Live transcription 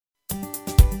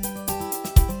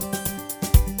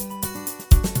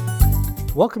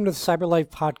Welcome to the Cyber Life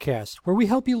Podcast, where we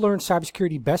help you learn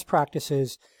cybersecurity best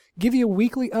practices, give you a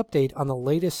weekly update on the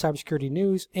latest cybersecurity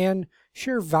news, and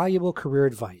share valuable career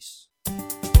advice.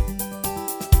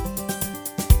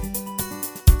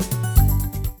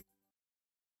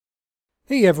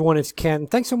 Hey everyone, it's Ken.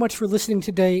 Thanks so much for listening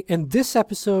today. In this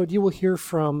episode, you will hear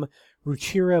from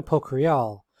Ruchira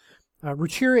Pokhriyal.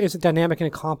 Ruchira is a dynamic and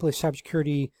accomplished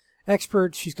cybersecurity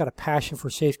expert. She's got a passion for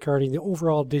safeguarding the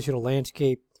overall digital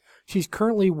landscape. She's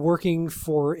currently working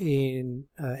for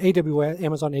AWS,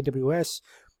 Amazon AWS.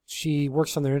 She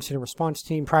works on their incident response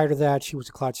team. Prior to that, she was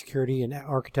a cloud security and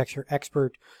architecture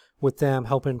expert with them,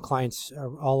 helping clients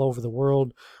all over the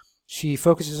world. She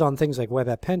focuses on things like web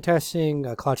app pen testing,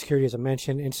 cloud security, as I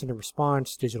mentioned, incident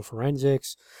response, digital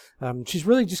forensics. She's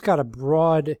really just got a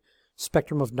broad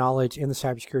spectrum of knowledge in the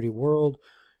cybersecurity world.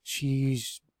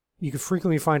 You can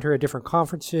frequently find her at different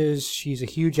conferences. She's a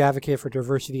huge advocate for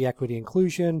diversity, equity,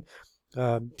 inclusion.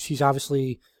 She's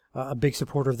obviously a big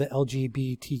supporter of the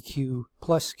LGBTQ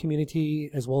plus community,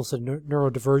 as well as the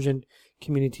neurodivergent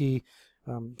community.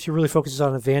 She really focuses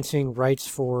on advancing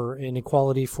rights and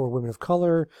equality for women of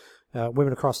color,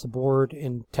 women across the board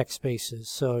in tech spaces.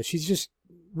 So she's just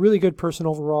really good person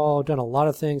overall, done a lot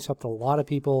of things, helped a lot of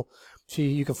people.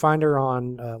 You can find her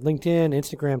on LinkedIn,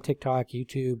 Instagram, TikTok,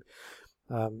 YouTube.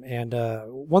 And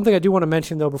one thing I do want to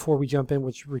mention, though, before we jump in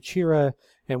with Ruchira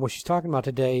and what she's talking about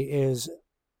today is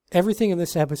everything in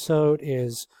this episode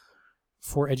is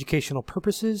for educational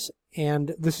purposes,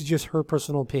 and this is just her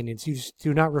personal opinions. You just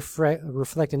do not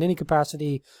reflect in any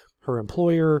capacity her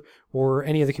employer or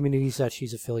any of the communities that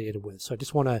she's affiliated with. So I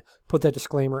just want to put that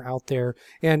disclaimer out there.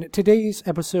 And today's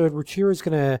episode, Ruchira is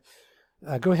going to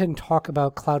go ahead and talk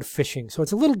about cloud phishing. So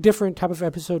it's a little different type of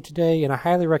episode today, and I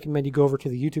highly recommend you go over to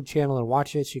the YouTube channel and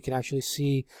watch it so you can actually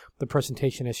see the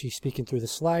presentation as she's speaking through the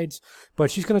slides. But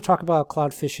she's going to talk about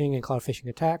cloud phishing and cloud phishing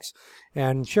attacks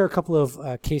and share a couple of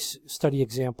case study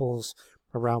examples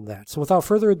around that. So without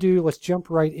further ado, let's jump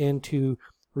right into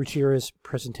Ruchira's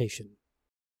presentation.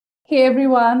 Hey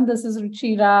everyone, this is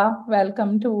Ruchira.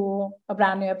 Welcome to a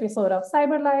brand new episode of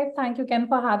Cyber Life. Thank you, Ken,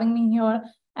 for having me here.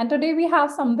 And today we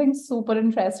have something super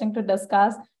interesting to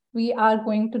discuss. We are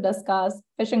going to discuss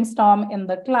phishing storm in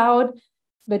the cloud,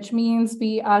 which means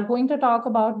we are going to talk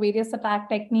about various attack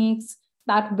techniques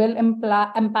that will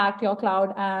impact your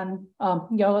cloud and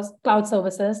your cloud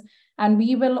services. And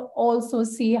we will also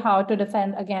see how to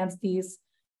defend against these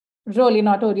really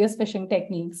notorious phishing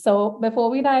techniques. So before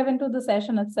we dive into the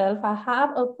session itself, I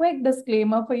have a quick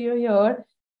disclaimer for you here.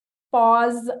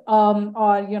 Pause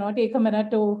or take a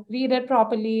minute to read it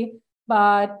properly.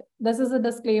 But this is a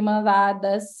disclaimer that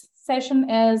this session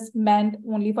is meant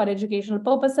only for educational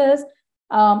purposes.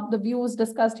 The views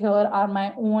discussed here are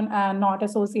my own and not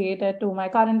associated to my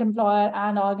current employer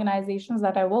and organizations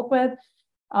that I work with.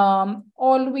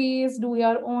 Always do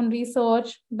your own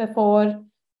research before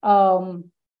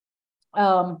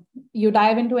you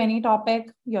dive into any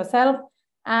topic yourself.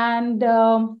 And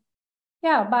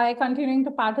by continuing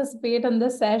to participate in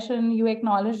this session, you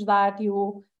acknowledge that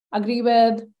you agree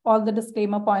with all the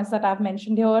disclaimer points that I've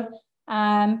mentioned here.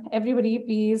 And everybody,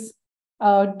 please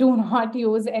do not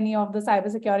use any of the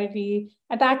cybersecurity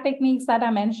attack techniques that I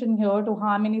mentioned here to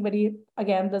harm anybody.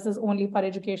 Again, this is only for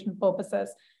educational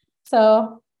purposes.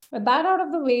 So with that out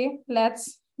of the way,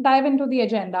 let's dive into the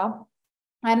agenda.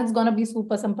 And it's going to be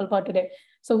super simple for today.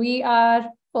 So we are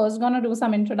first going to do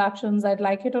some introductions. I'd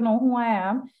like you to know who I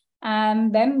am.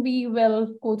 And then we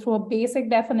will go through a basic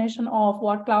definition of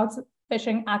what cloud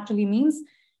phishing actually means.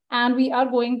 And we are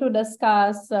going to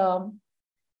discuss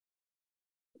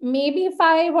maybe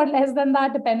 5 or less than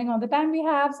that, depending on the time we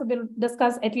have. So we'll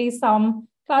discuss at least some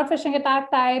cloud phishing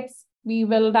attack types. We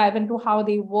will dive into how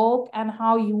they work and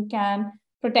how you can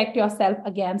protect yourself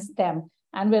against them.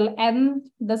 And we'll end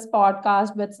this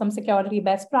podcast with some security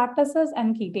best practices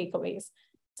and key takeaways.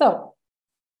 So,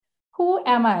 who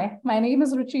am I? My name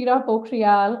is Ruchira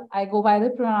Pokhriyal. I go by the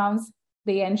pronouns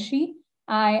they and she.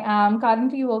 I am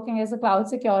currently working as a cloud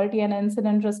security and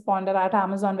incident responder at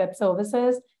Amazon Web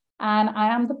Services. And I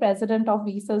am the president of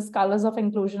Visa's Colors of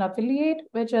Inclusion affiliate,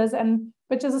 which is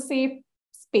a safe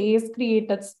space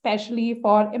created specially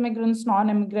for immigrants,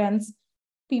 non-immigrants,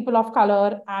 people of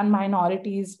color, and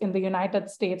minorities in the United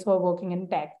States who are working in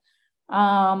tech.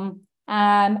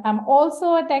 And I'm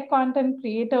also a tech content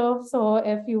creator. So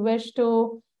if you wish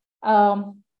to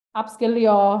upskill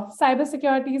your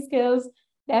cybersecurity skills,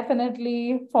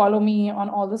 definitely follow me on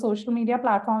all the social media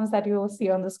platforms that you see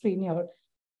on the screen here.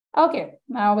 Okay,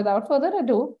 now without further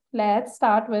ado, let's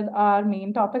start with our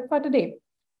main topic for today.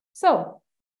 So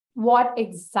what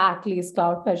exactly is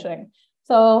cloud phishing?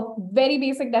 So very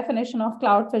basic definition of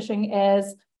cloud phishing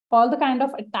is all the kind of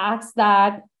attacks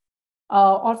that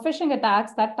or phishing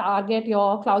attacks that target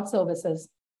your cloud services.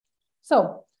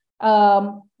 So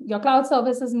your cloud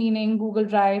services, meaning Google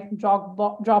Drive,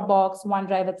 Dropbox,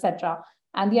 OneDrive, etc.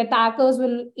 And the attackers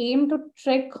will aim to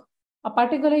trick a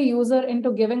particular user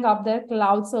into giving up their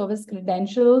cloud service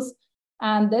credentials.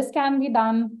 And this can be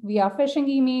done via phishing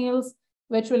emails,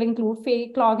 which will include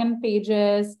fake login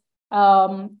pages,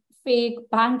 fake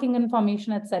banking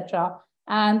information, etc.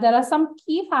 And there are some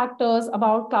key factors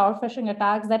about cloud phishing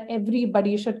attacks that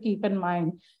everybody should keep in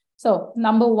mind. So,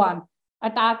 number one,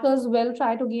 attackers will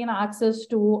try to gain access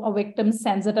to a victim's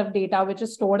sensitive data, which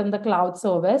is stored in the cloud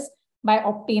service, by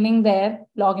obtaining their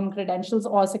login credentials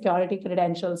or security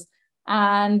credentials.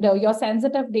 And your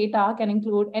sensitive data can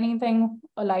include anything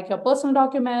like your personal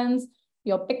documents,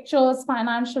 your pictures,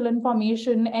 financial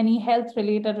information, any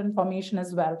health-related information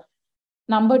as well.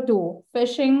 Number two,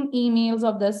 phishing emails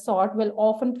of this sort will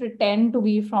often pretend to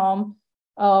be from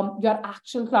your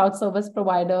actual cloud service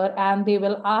provider, and they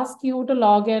will ask you to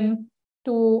log in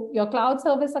to your cloud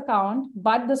service account,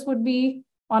 but this would be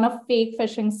on a fake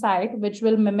phishing site, which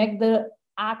will mimic the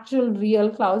actual real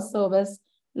cloud service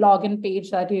login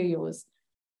page that you use.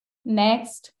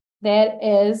 Next, there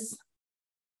is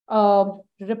a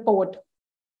report.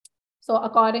 So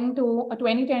according to a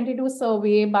 2022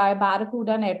 survey by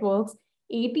Barracuda Networks,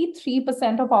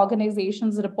 83% of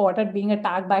organizations reported being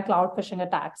attacked by cloud phishing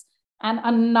attacks. And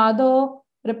another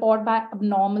report by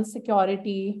Abnormal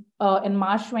Security in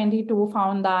March 22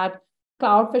 found that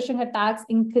cloud phishing attacks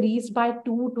increased by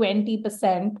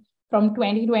 220% from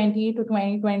 2020 to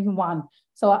 2021.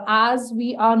 So as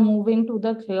we are moving to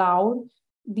the cloud,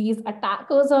 these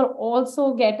attackers are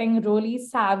also getting really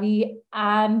savvy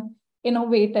and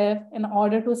innovative in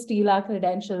order to steal our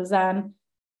credentials. And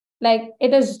like,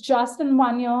 it is just in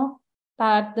 1 year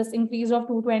that this increase of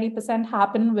 220%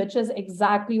 happened, which is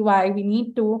exactly why we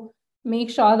need to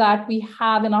make sure that we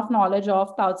have enough knowledge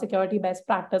of cloud security best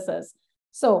practices.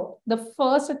 So the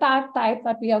first attack type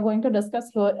that we are going to discuss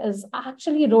here is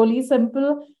actually really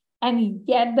simple, and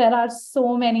yet there are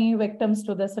so many victims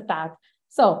to this attack.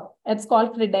 So it's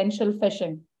called credential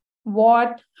phishing.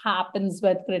 What happens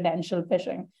with credential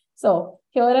phishing? So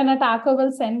here an attacker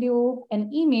will send you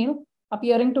an email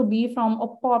appearing to be from a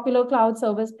popular cloud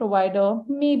service provider,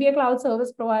 maybe a cloud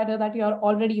service provider that you're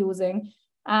already using,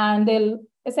 and they'll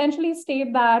essentially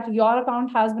state that your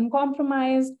account has been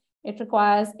compromised, it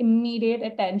requires immediate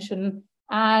attention,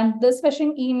 and this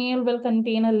phishing email will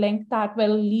contain a link that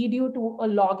will lead you to a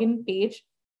login page,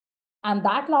 and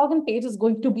that login page is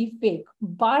going to be fake,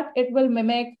 but it will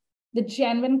mimic the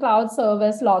genuine cloud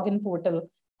service login portal.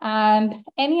 And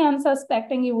any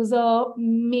unsuspecting user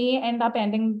may end up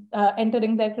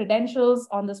entering their credentials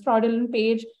on this fraudulent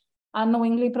page,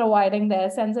 unknowingly providing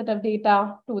their sensitive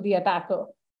data to the attacker.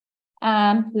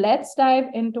 And let's dive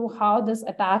into how this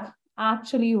attack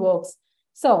actually works.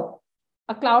 So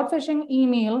a cloud phishing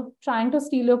email trying to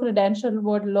steal your credential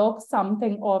would look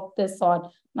something of this sort.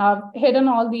 Now, I've hidden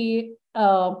all the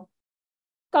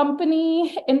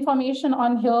company information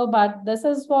on here, but this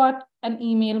is what an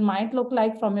email might look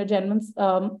like from your genuine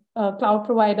cloud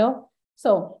provider.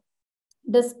 So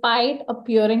despite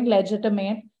appearing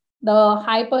legitimate, the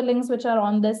hyperlinks which are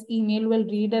on this email will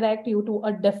redirect you to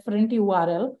a different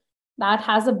URL that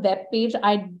has a web page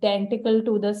identical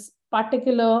to this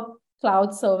particular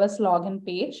cloud service login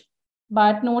page.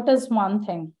 But notice one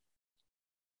thing.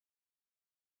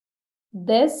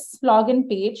 This login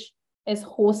page is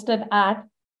hosted at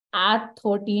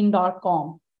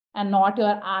 13.com and not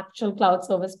your actual cloud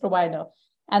service provider.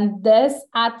 And this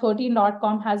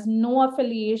 @13.com has no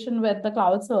affiliation with the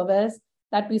cloud service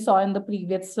that we saw in the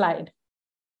previous slide.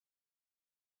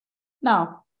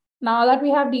 Now that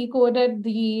we have decoded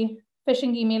the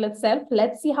phishing email itself,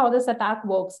 let's see how this attack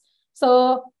works.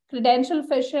 So credential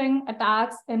phishing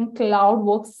attacks in cloud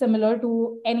work similar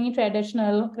to any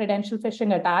traditional credential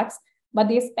phishing attacks, but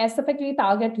they specifically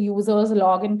target users'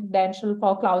 login credential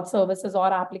for cloud services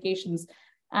or applications.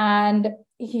 And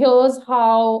here's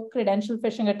how credential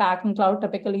phishing attack in cloud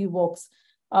typically works.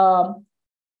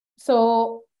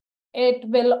 So it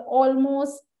will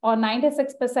almost, or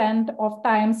 96% of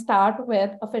time, start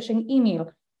with a phishing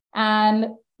email. And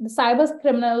the cyber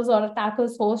criminals or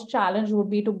attackers' first challenge would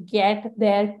be to get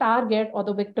their target or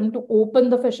the victim to open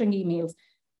the phishing emails,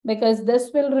 because this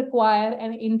will require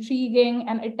an intriguing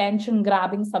and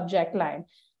attention-grabbing subject line.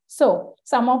 So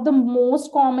some of the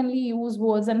most commonly used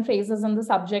words and phrases in the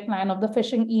subject line of the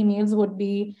phishing emails would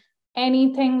be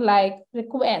anything like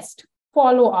request,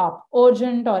 follow up,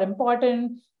 urgent or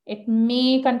important, It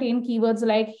may contain keywords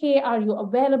like, hey, are you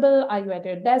available? Are you at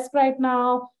your desk right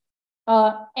now?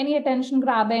 Any attention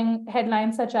grabbing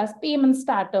headlines such as payment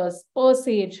status,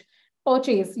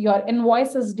 purchase, your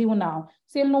invoice is due now.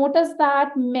 So you'll notice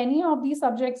that many of these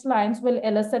subject lines will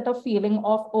elicit a feeling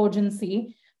of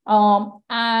urgency,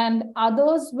 and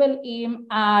others will aim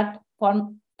at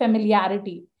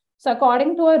familiarity. So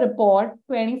according to a report,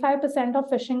 25% of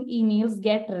phishing emails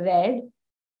get read,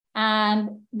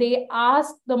 and they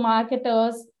ask the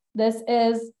marketers, this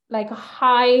is like a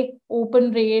high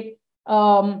open rate,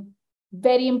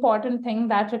 very important thing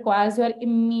that requires your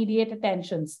immediate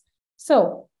attentions.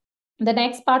 So the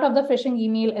next part of the phishing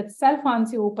email itself,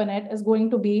 once you open it, is going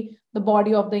to be the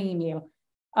body of the email.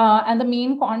 And the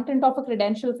main content of a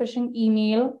credential phishing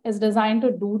email is designed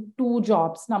to do two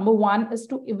jobs. Number one is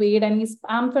to evade any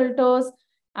spam filters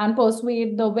and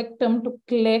persuade the victim to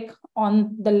click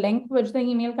on the link which the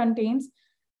email contains.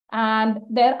 And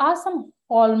there are some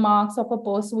hallmarks of a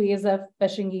persuasive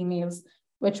phishing emails,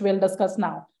 which we'll discuss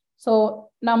now.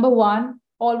 So number one,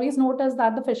 always notice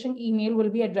that the phishing email will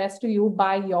be addressed to you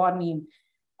by your name.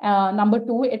 Number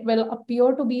two, it will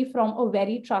appear to be from a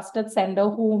very trusted sender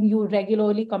whom you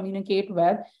regularly communicate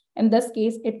with. In this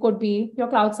case, it could be your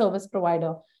cloud service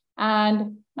provider.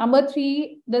 And number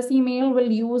three, this email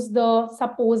will use the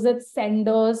supposed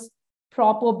sender's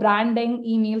proper branding,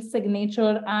 email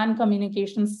signature, and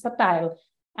communication style.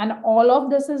 And all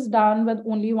of this is done with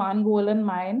only one goal in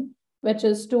mind, which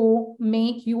is to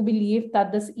make you believe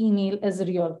that this email is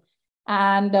real.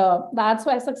 And that's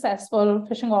why successful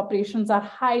phishing operations are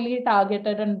highly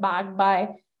targeted and backed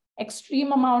by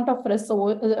extreme amount of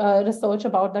research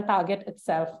about the target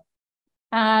itself.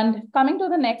 And coming to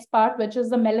the next part, which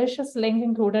is the malicious link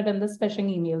included in this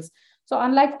phishing emails. So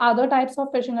unlike other types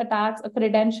of phishing attacks, a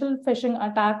credential phishing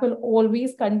attack will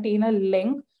always contain a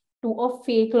link to a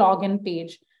fake login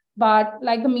page. But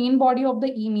like the main body of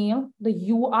the email, the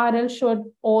URL should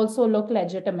also look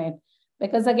legitimate.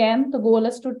 Because again, the goal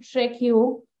is to trick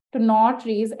you to not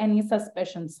raise any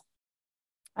suspicions.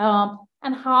 And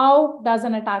how does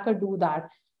an attacker do that?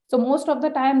 So most of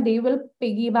the time, they will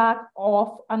piggyback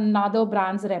off another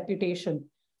brand's reputation.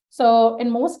 So in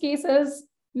most cases,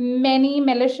 many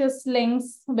malicious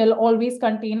links will always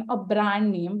contain a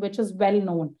brand name, which is well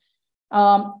known.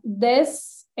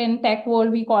 This in tech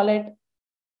world, we call it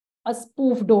a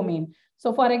spoof domain.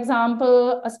 So for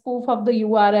example, a spoof of the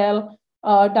URL,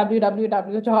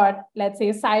 www. let's say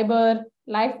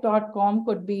cyberlife.com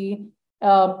could be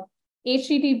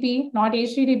HTTP, not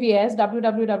HTTPS,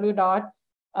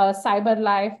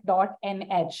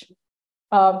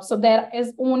 www.cyberlife.nh. So there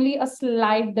is only a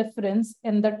slight difference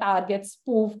in the target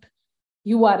spoofed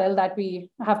URL that we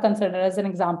have considered as an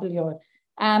example here.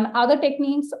 And other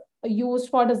techniques used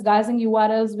for disguising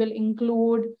URLs will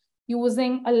include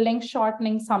using a link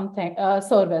shortening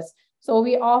service. So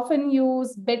we often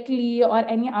use Bitly or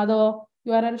any other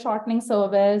URL shortening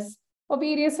service for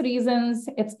various reasons.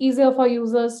 It's easier for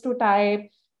users to type.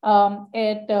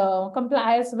 It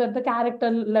complies with the character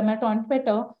limit on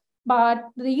Twitter. But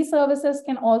these services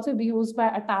can also be used by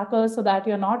attackers so that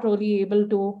you're not really able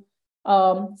to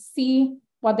see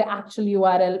what the actual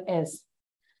URL is.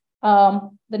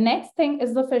 The next thing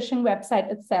is the phishing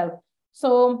website itself.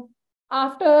 So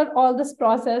after all this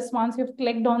process, once you've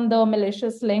clicked on the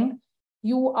malicious link,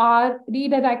 you are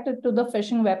redirected to the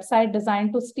phishing website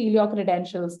designed to steal your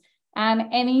credentials. And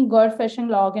any good phishing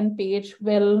login page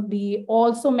will be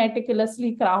also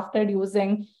meticulously crafted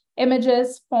using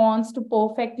images, fonts to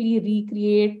perfectly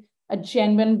recreate a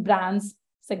genuine brand's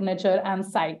signature and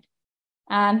site.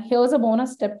 And here's a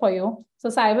bonus tip for you. So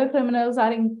cyber criminals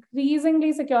are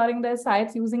increasingly securing their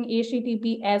sites using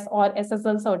HTTPS or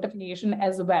SSL certification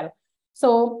as well.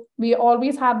 So we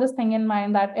always have this thing in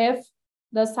mind that if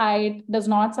the site does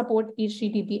not support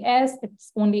HTTPS,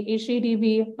 it's only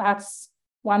HTTP, that's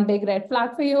one big red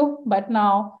flag for you. But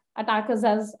now attackers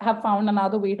have found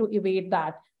another way to evade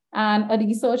that. And a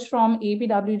research from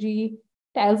APWG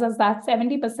tells us that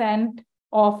 70%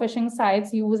 of phishing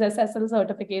sites use SSL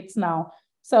certificates now.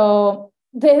 So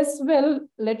this will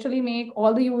literally make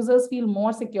all the users feel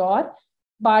more secure,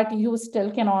 but you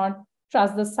still cannot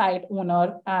trust the site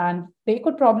owner, and they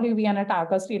could probably be an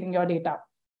attacker stealing your data.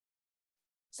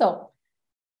 So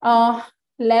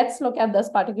let's look at this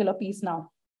particular piece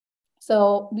now.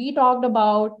 So we talked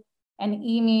about an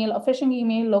email, a phishing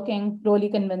email looking really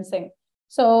convincing.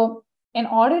 So in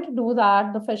order to do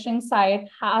that, the phishing site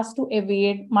has to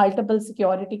evade multiple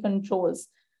security controls.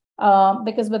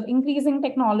 Because with increasing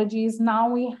technologies, now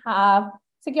we have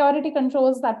security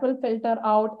controls that will filter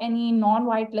out any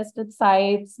non-whitelisted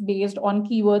sites based on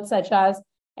keywords such as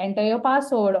enter your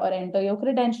password or enter your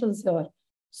credentials here.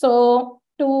 So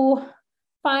to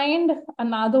find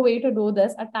another way to do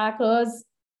this, attackers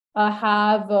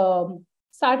have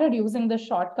started using this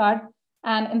shortcut.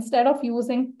 And instead of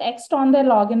using text on their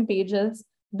login pages,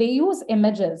 they use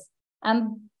images.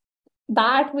 And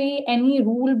that way, any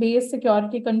rule-based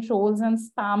security controls and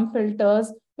spam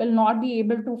filters will not be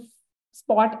able to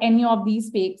spot any of these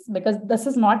fakes, because this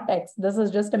is not text, this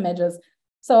is just images.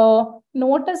 So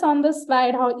notice on this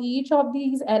slide how each of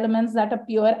these elements that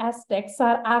appear as text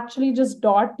are actually just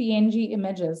 .png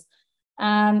images.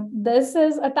 And this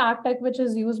is a tactic which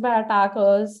is used by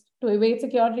attackers to evade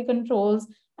security controls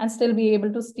and still be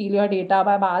able to steal your data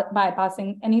by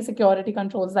bypassing any security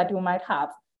controls that you might have.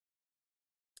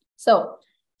 So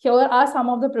here are some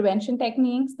of the prevention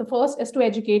techniques. The first is to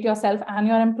educate yourself and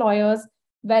your employers.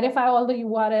 Verify all the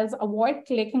URLs, avoid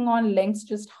clicking on links,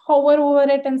 just hover over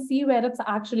it and see where it's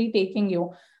actually taking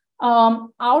you. Out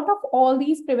of all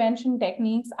these prevention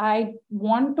techniques, I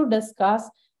want to discuss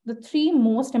the three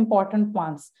most important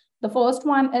ones. The first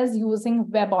one is using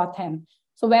WebAuthn.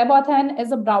 So WebAuthn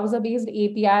is a browser-based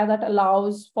API that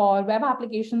allows for web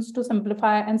applications to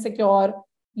simplify and secure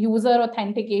user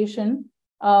authentication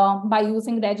by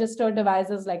using registered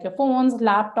devices like your phones,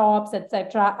 laptops,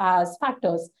 etc. as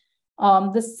factors.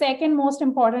 The second most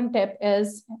important tip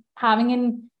is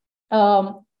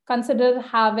consider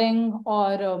having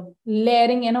or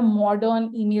layering in a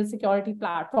modern email security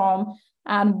platform.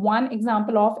 And one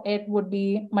example of it would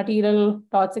be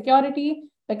material.security,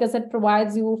 because it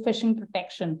provides you phishing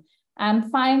protection.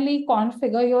 And finally,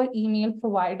 configure your email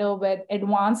provider with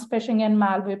advanced phishing and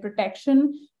malware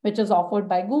protection, which is offered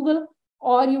by Google.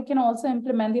 Or you can also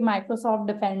implement the Microsoft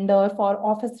Defender for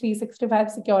Office 365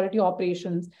 security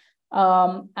operations.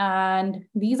 And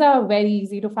these are very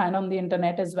easy to find on the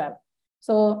internet as well.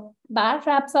 So that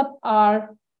wraps up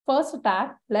our first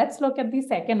attack. Let's look at the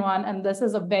second one. And this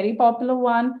is a very popular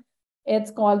one.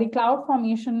 It's called the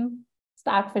CloudFormation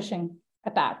stack phishing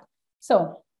attack.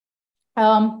 So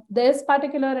this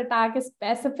particular attack is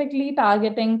specifically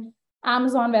targeting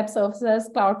Amazon Web Services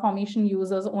CloudFormation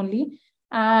users only.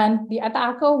 And the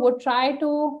attacker would try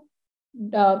to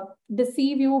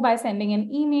deceive you by sending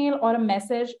an email or a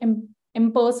message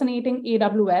impersonating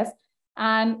AWS.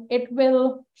 And it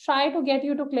will try to get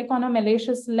you to click on a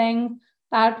malicious link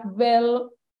that will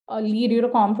lead you to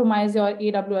compromise your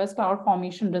AWS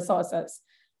CloudFormation resources.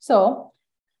 So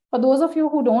for those of you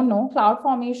who don't know,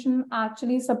 CloudFormation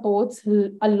actually supports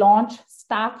a launch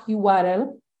stack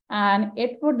URL, and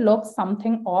it would look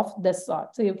something of this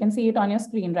sort. So you can see it on your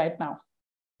screen right now.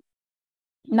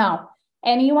 Now,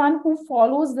 anyone who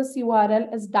follows this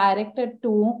URL is directed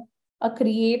to a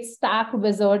create stack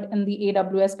wizard in the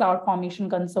AWS CloudFormation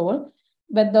console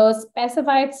with the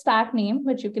specified stack name,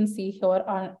 which you can see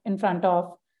here in front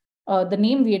of the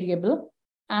name variable,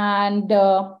 and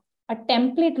a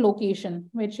template location,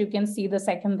 which you can see the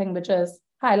second thing, which is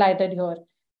highlighted here.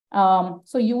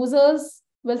 So users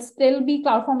will still be,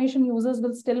 CloudFormation users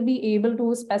will still be able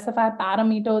to specify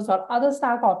parameters or other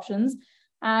stack options.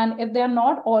 And if they're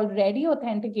not already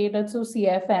authenticated through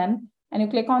CFN, and you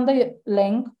click on the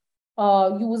link,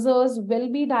 users will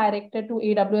be directed to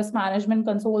AWS Management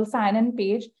Console sign-in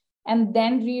page and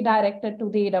then redirected to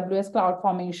the AWS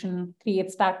CloudFormation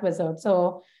Create Stack Wizard.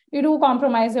 So you do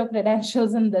compromise your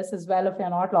credentials in this as well if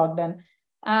you're not logged in.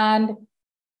 And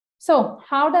so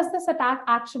how does this attack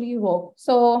actually work?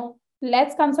 So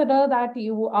let's consider that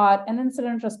you are an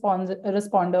incident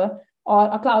responder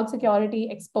or a cloud security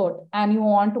expert, and you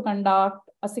want to conduct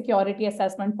a security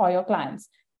assessment for your clients.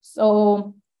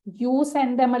 So you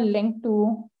send them a link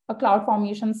to a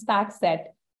CloudFormation stack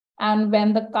set. And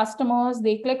when the customers,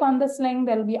 they click on this link,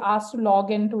 they'll be asked to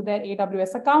log into their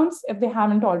AWS accounts if they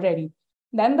haven't already.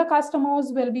 Then the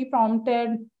customers will be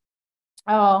prompted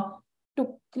to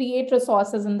create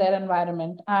resources in their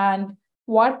environment. And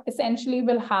what essentially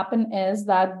will happen is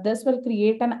that this will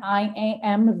create an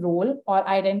IAM role, or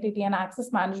identity and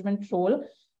access management role,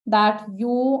 that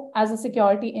you as a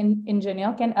security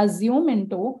engineer can assume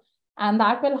into, and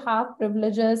that will have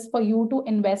privileges for you to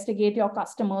investigate your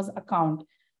customer's account.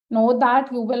 Know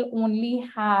that you will only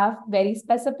have very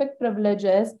specific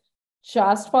privileges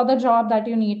just for the job that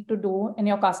you need to do in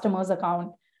your customer's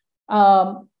account.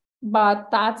 But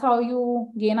that's how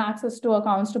you gain access to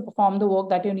accounts to perform the work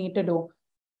that you need to do.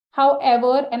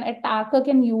 However, an attacker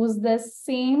can use this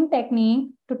same technique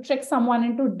to trick someone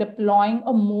into deploying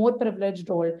a more privileged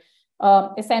role,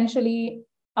 essentially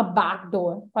a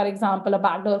backdoor, for example, a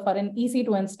backdoor for an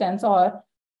EC2 instance, or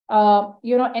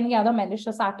any other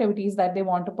malicious activities that they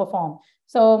want to perform.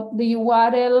 So the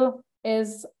URL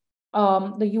is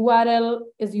The URL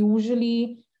is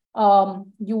usually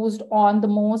used on the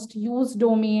most used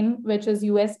domain, which is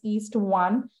US East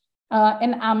 1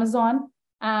 in Amazon.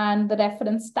 And the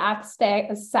reference stack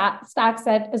set is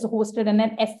hosted in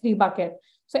an S3 bucket.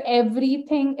 So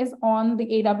everything is on the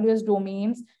AWS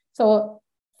domains. So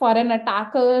for an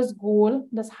attacker's goal,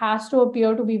 this has to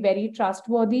appear to be very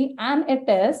trustworthy, and it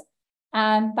is.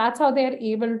 And that's how they're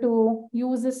able to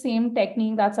use the same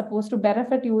technique that's supposed to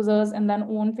benefit users in their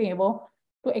own favor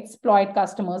to exploit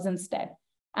customers instead.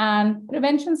 And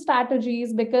prevention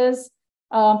strategies, because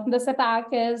this attack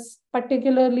is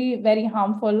particularly very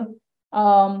harmful,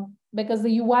 because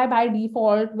the UI by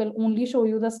default will only show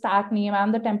you the stack name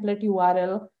and the template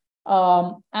URL.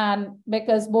 And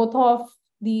because both of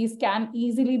these can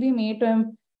easily be made to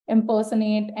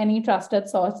impersonate any trusted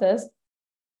sources.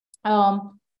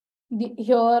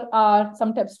 Here are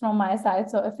some tips from my side.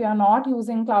 So if you're not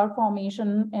using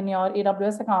CloudFormation in your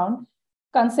AWS account,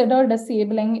 consider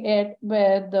disabling it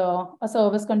with a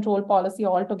service control policy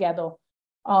altogether.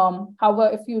 However,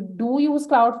 if you do use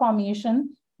CloudFormation,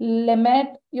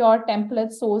 limit your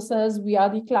template sources via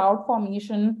the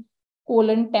CloudFormation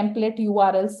 :template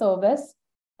URL service.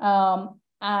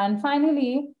 And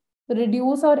finally,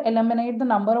 reduce or eliminate the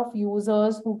number of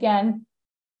users who can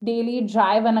daily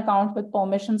drive an account with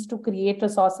permissions to create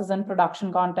resources in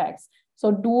production context.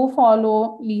 So do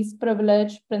follow least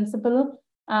privilege principle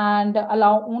and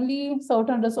allow only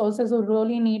certain resources who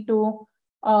really need to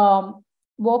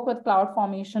work with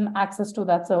CloudFormation access to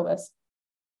that service.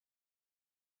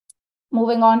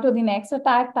 Moving on to the next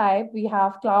attack type, we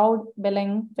have cloud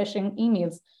billing phishing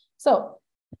emails. So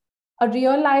a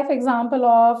real life example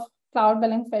of cloud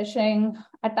billing phishing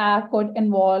attack could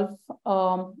involve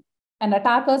an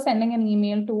attacker sending an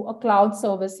email to a cloud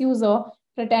service user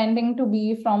pretending to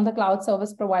be from the cloud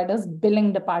service provider's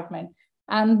billing department.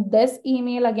 And this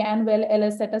email again will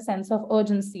elicit a sense of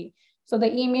urgency. So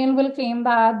the email will claim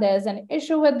that there's an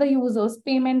issue with the user's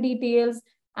payment details,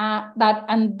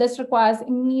 and this requires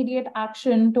immediate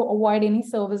action to avoid any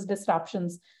service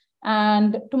disruptions.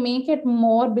 And to make it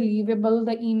more believable,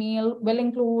 the email will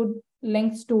include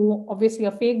links to obviously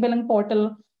a fake billing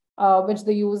portal, which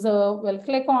the user will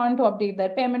click on to update their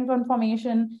payment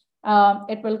information.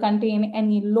 It will contain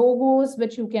any logos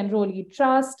which you can really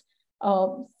trust.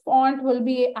 Font will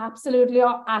be absolutely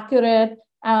accurate,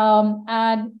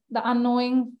 and the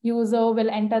unknowing user will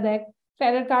enter their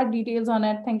credit card details on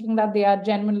it, thinking that they are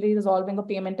genuinely resolving a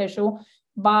payment issue,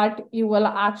 but you will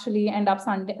actually end up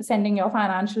sending your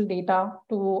financial data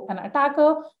to an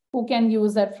attacker who can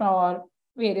use it for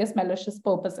various malicious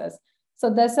purposes.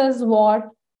 So this is what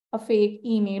a fake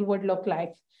email would look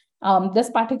like.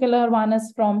 This particular one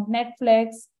is from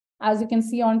Netflix. As you can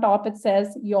see on top, it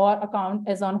says your account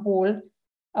is on hold.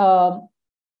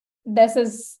 This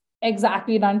is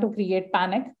exactly done to create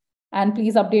panic. And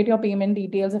please update your payment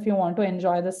details if you want to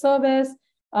enjoy the service.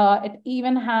 It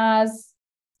even has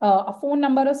a phone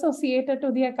number associated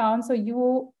to the account. So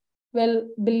you will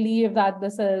believe that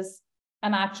this is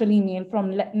an actual email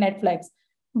from Netflix,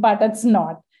 but it's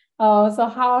not. So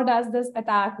how does this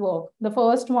attack work? The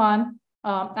first one,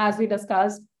 as we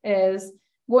discussed, is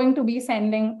going to be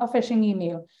sending a phishing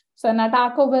email. So an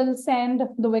attacker will send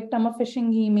the victim a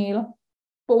phishing email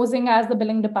posing as the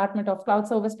billing department of cloud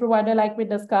service provider, like we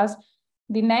discussed.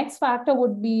 The next factor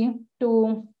would be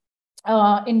to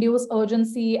induce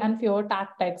urgency and fear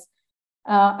tactics.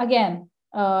 Again,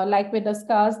 like we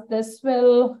discussed,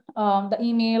 the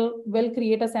email will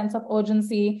create a sense of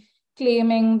urgency,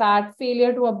 claiming that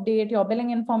failure to update your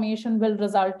billing information will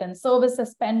result in service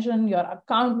suspension, your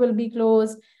account will be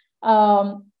closed,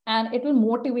 and it will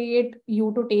motivate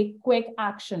you to take quick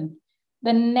action.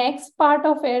 The next part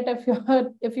of it,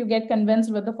 if you get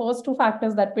convinced with the first two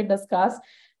factors that we discussed,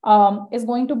 is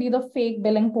going to be the fake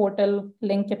billing portal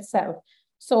link itself.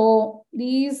 So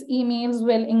these emails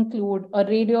will include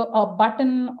a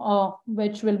button,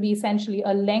 which will be essentially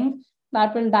a link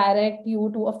that will direct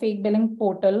you to a fake billing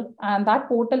portal. And that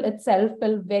portal itself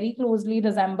will very closely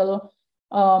resemble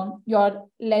your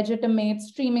legitimate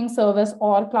streaming service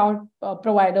or cloud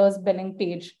provider's billing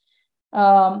page.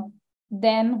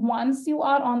 Then once you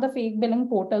are on the fake billing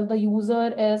portal, the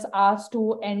user is asked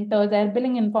to enter their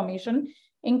billing information,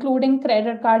 including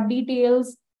credit card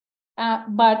details,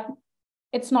 but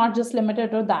it's not just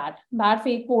limited to that. That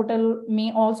fake portal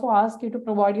may also ask you to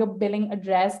provide your billing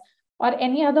address or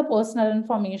any other personal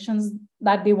information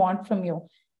that they want from you.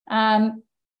 And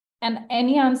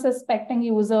any unsuspecting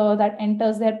user that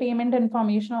enters their payment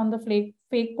information on the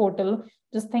fake portal,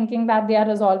 just thinking that they are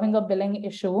resolving a billing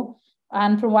issue,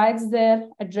 and provides their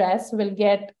address, will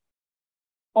get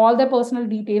all their personal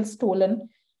details stolen.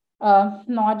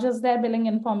 not just their billing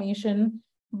information,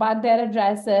 but their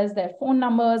addresses, their phone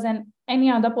numbers, and any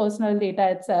other personal data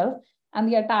itself. And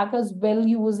the attackers will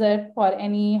use it for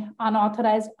any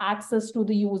unauthorized access to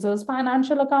the user's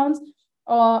financial accounts,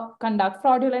 or conduct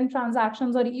fraudulent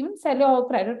transactions, or even sell your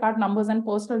credit card numbers and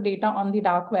personal data on the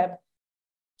dark web.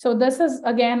 So this is,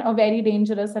 again, a very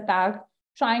dangerous attack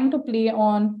trying to play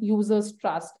on users'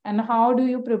 trust. And how do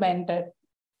you prevent it?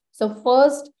 So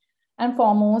first and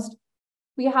foremost,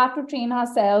 we have to train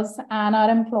ourselves and our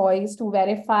employees to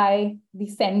verify the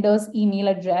sender's email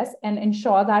address and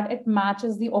ensure that it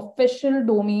matches the official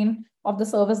domain of the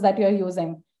service that you're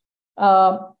using.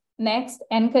 Next,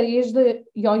 encourage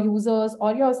your users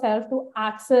or yourself to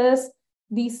access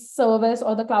the service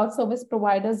or the cloud service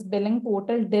provider's billing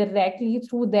portal directly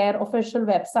through their official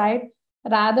website,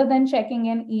 rather than checking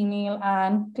an email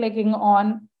and clicking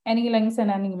on any links in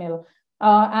an email.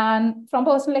 And from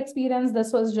personal experience,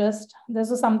 this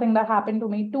was something that happened to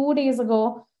me 2 days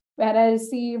ago, where I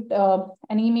received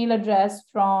an email address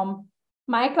from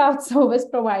my cloud service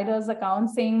provider's account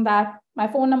saying that my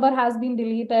phone number has been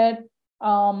deleted,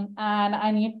 and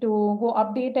I need to go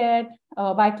update it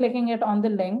by clicking it on the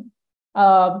link.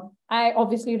 I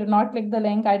obviously did not click the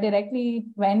link. I directly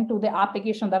went to the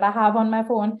application that I have on my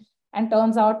phone, and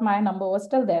turns out my number was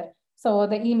still there. So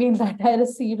the email that I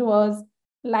received was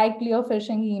likely a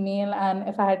phishing email. And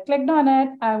if I had clicked on it,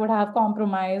 I would have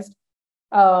compromised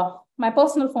my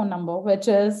personal phone number, which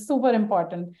is super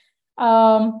important.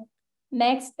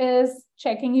 Next is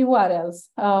checking URLs.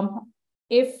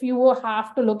 If you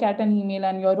have to look at an email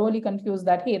and you're really confused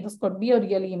that, hey, this could be a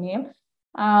real email,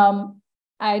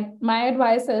 my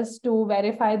advice is to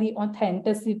verify the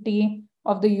authenticity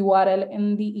of the URL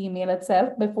in the email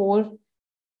itself before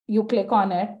you click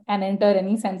on it and enter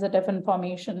any sensitive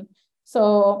information.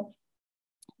 So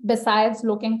besides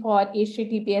looking for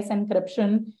HTTPS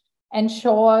encryption,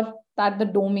 ensure that the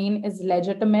domain is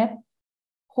legitimate.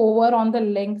 Hover on the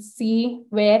link, see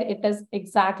where it is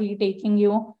exactly taking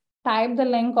you. Type the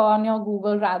link on your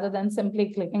Google rather than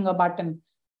simply clicking a button.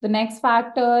 The next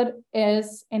factor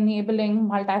is enabling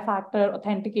multi-factor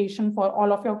authentication for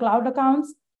all of your cloud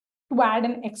accounts to add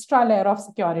an extra layer of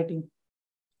security.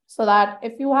 So that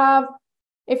if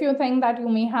you think that you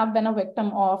may have been a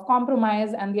victim of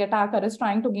compromise and the attacker is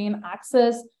trying to gain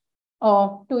access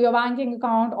to your banking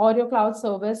account or your cloud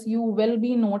service, you will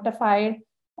be notified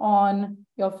on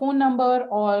your phone number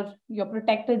or your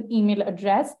protected email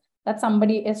address that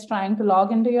somebody is trying to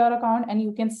log into your account, and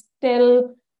you can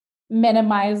still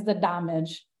minimize the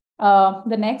damage.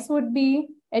 The next would be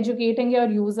educating your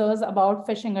users about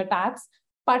phishing attacks,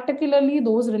 particularly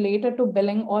those related to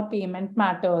billing or payment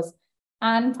matters.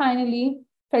 And finally,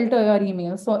 filter your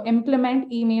email. So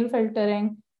implement email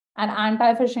filtering and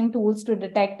anti-phishing tools to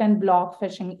detect and block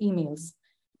phishing emails.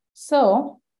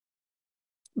 So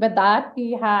with that,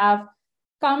 we have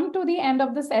come to the end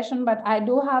of the session, but I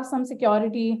do have some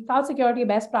cloud security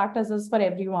best practices for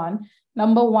everyone.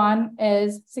 Number one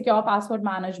is secure password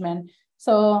management.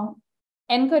 So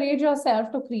encourage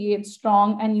yourself to create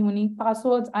strong and unique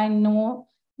passwords. I know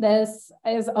this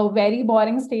is a very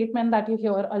boring statement that you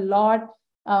hear a lot.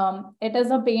 It is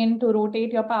a pain to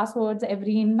rotate your passwords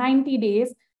every 90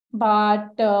 days, but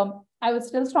I would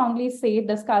still strongly say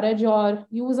discourage your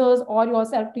users or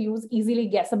yourself to use easily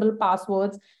guessable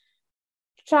passwords.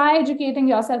 Try educating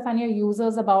yourself and your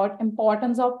users about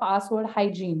importance of password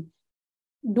hygiene.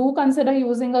 Do consider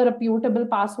using a reputable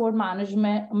password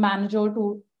manager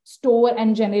to store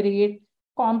and generate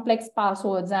complex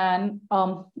passwords. And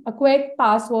a quick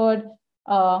password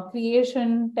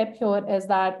creation tip here is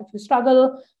that if you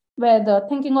struggle with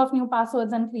thinking of new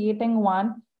passwords and creating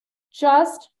one,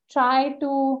 just try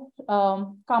to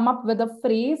come up with a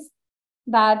phrase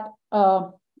that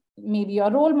maybe your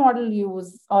role model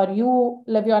use or you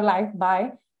live your life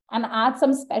by, and add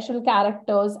some special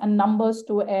characters and numbers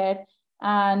to it,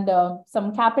 and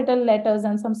some capital letters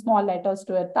and some small letters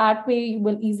to it. That way you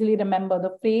will easily remember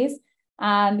the phrase,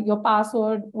 and your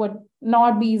password would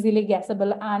not be easily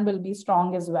guessable and will be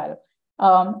strong as well.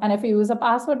 And if you use a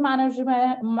password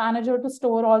manager to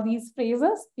store all these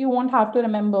phrases, you won't have to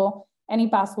remember any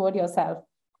password yourself.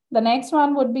 The next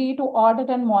one would be to audit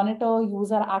and monitor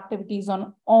user activities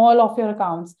on all of your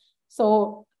accounts.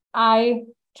 So I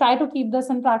try to keep this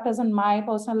in practice in my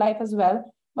personal life as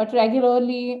well, but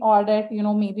regularly audit,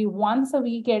 maybe once a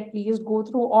week at least, go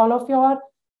through all of your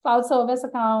cloud service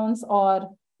accounts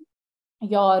or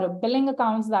your billing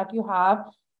accounts that you have,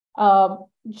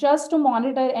 just to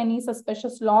monitor any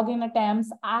suspicious login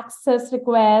attempts, access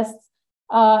requests.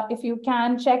 If you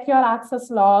can, check your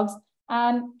access logs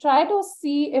and try to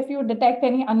see if you detect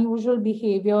any unusual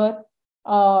behavior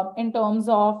in terms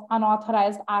of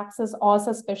unauthorized access or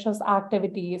suspicious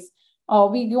activities.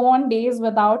 We go on days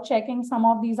without checking some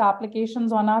of these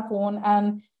applications on our phone,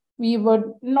 and we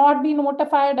would not be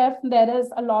notified if there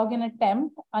is a login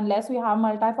attempt unless we have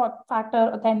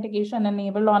multi-factor authentication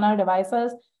enabled on our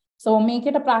devices. So make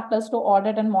it a practice to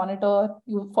audit and monitor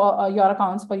your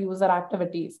accounts for user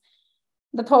activities.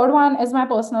 The third one is my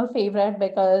personal favorite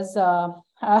because I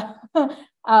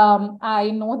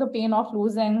know the pain of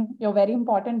losing your very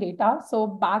important data. So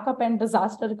backup and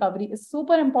disaster recovery is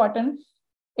super important.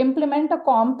 Implement a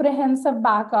comprehensive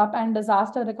backup and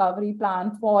disaster recovery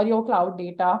plan for your cloud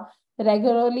data.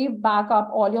 Regularly back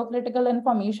up all your critical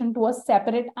information to a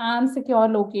separate and secure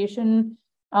location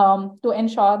to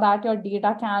ensure that your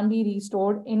data can be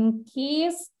restored in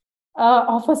case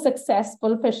of a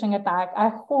successful phishing attack. I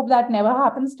hope that never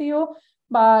happens to you,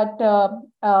 but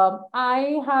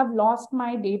I have lost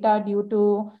my data due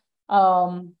to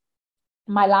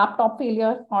my laptop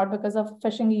failure, not because of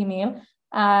phishing email.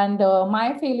 And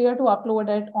my failure to upload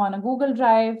it on a Google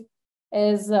Drive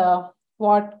is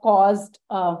what caused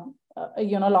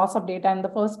loss of data in the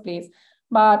first place.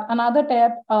 But another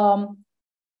tip,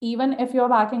 even if you're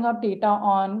backing up data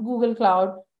on Google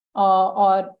Cloud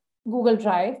or Google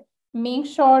Drive, make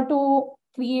sure to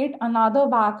create another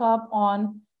backup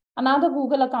on another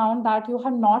Google account that you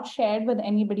have not shared with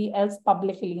anybody else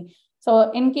publicly. So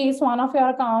in case one of your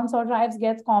accounts or drives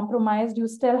gets compromised, you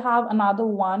still have another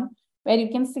one where you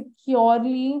can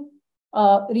securely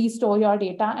restore your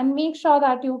data, and make sure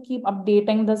that you keep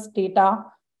updating this data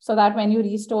so that when you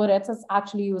restore it, it's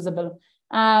actually usable.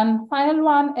 And final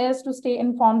one is to stay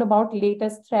informed about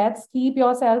latest threats. Keep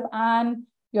yourself and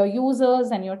your users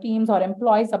and your teams or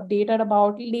employees updated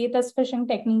about latest phishing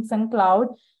techniques in cloud.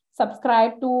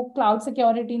 Subscribe to cloud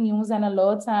security news and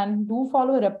alerts, and do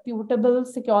follow reputable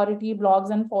security blogs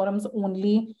and forums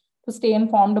only to stay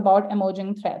informed about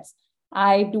emerging threats.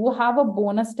 I do have a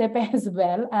bonus tip as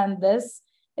well, and this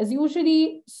is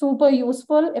usually super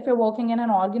useful if you're working in an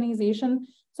organization.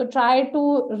 So try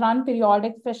to run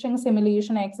periodic phishing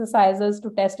simulation exercises to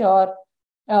test your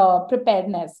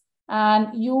preparedness, and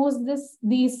use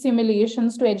these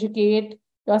simulations to educate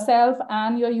yourself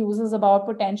and your users about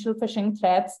potential phishing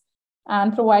threats,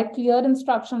 and provide clear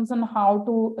instructions on how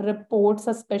to report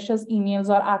suspicious emails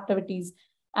or activities.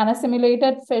 And a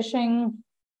simulated phishing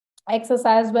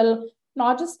exercise will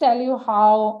not just tell you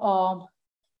how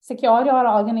secure your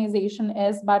organization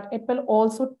is, but it will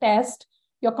also test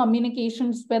your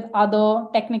communications with other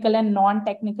technical and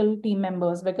non-technical team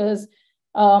members, because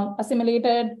a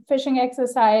simulated phishing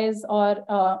exercise or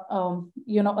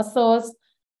a SIRS,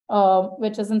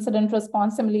 which is incident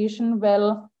response simulation,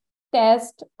 will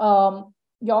test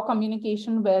your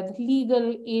communication with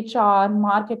legal, HR,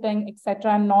 marketing,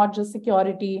 etc., and not just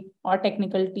security or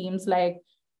technical teams like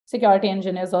security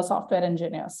engineers or software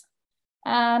engineers.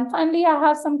 And finally, I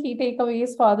have some key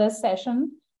takeaways for this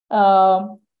session.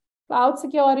 Cloud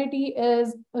security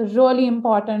is really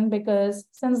important because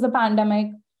since the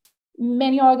pandemic,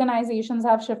 many organizations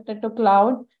have shifted to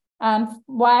cloud. And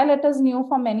while it is new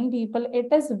for many people,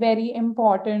 it is very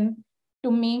important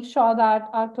to make sure that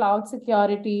our cloud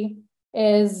security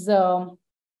is well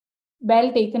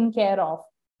taken care of.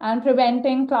 And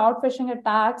preventing cloud phishing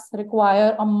attacks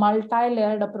require a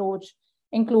multi-layered approach,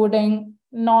 including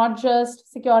not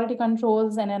just security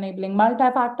controls and enabling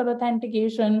multi-factor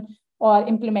authentication or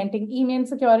implementing email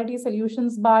security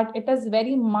solutions, but it is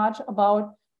very much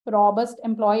about robust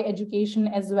employee education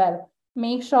as well.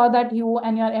 Make sure that you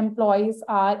and your employees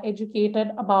are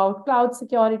educated about cloud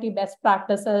security best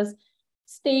practices,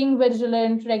 staying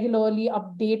vigilant, regularly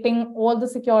updating all the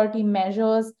security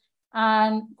measures,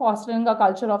 and fostering a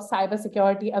culture of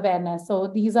cybersecurity awareness. So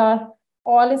these are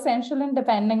all essential in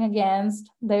defending against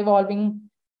the evolving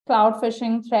cloud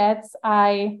phishing threats.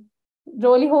 I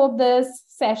really hope this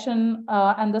session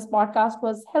and this podcast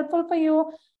was helpful for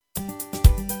you.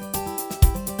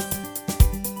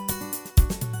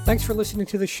 Thanks for listening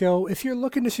to the show. If you're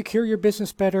looking to secure your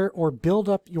business better or build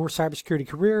up your cybersecurity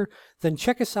career, then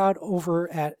check us out over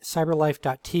at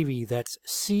cyberlife.tv. That's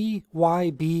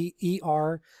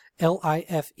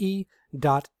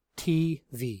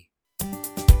CYBERLIFE.tv.